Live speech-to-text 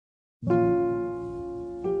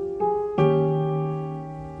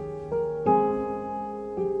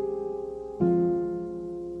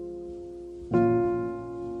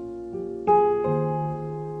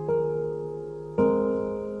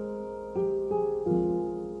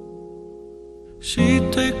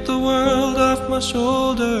She'd take the world off my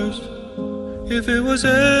shoulders if it was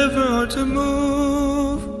ever hard to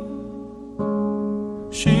move.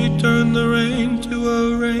 She'd turn the rain to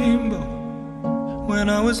a rainbow when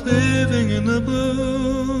I was living in the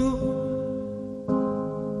blue.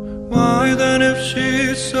 Why then, if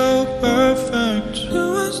she's so perfect,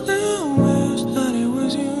 do I still wish that it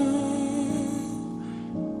was you?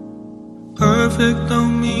 Perfect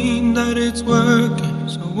don't mean that it's working,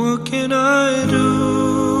 so what can I do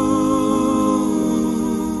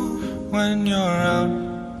when you're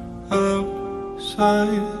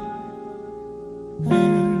outside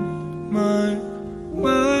in my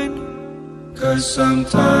mind? 'Cause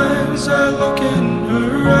sometimes I look in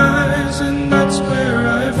her eyes and that's where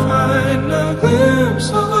I find a glimpse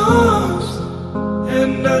of us.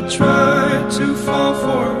 And I try to fall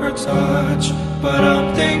for her touch, but I'm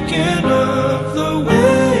thinking of the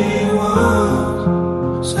way you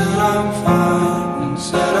was. Said I'm fine and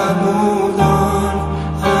said I moved on.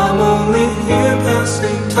 I'm only here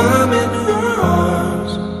passing time in her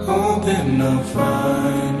arms, hoping I'll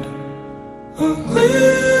find a glimpse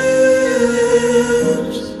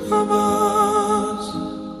of us.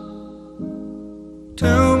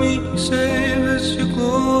 Tell me, save us your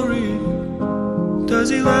glory. Does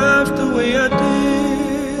he laugh the way I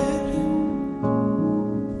did?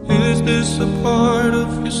 Is this a part of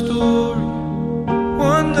your story,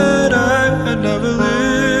 one that I had never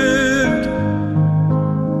lived?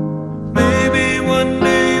 Maybe one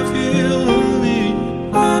day you feel lonely,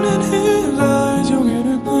 and in his eyes you'll get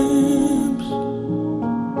a glimpse.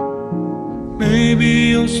 Maybe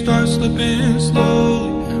you'll start slipping slowly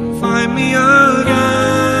and find me again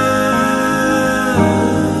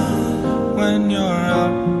when you're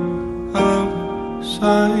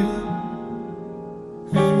outside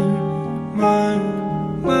in my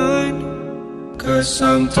mind. 'Cause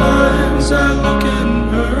sometimes I look in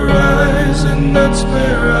her eyes and that's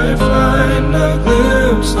where I find a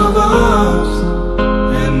glimpse of us.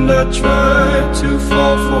 And I try to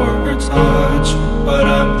fall for her touch, but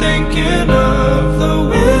I'm thinking of the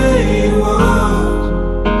way you was.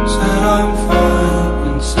 Said I'm fine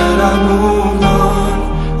and said I moved on.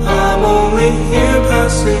 I'm only here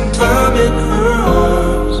passing time in her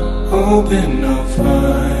arms, hoping I'll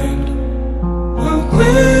find a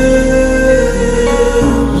glimpse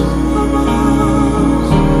of us.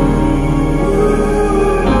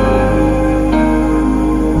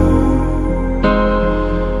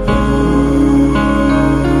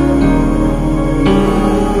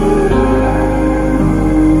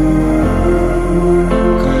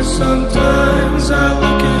 'Cause sometimes I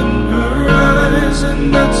look in her eyes and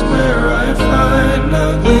that's where I find a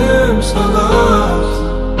glimpse of us.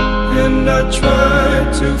 And I try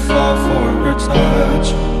to fall for her touch,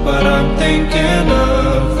 but I'm thinking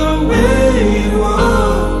of the way you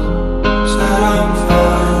was. Said I'm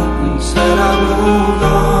fine and said I moved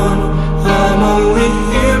on. I'm only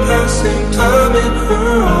here passing time in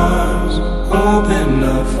her arms, hoping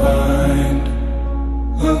I'll find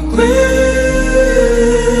a glimpse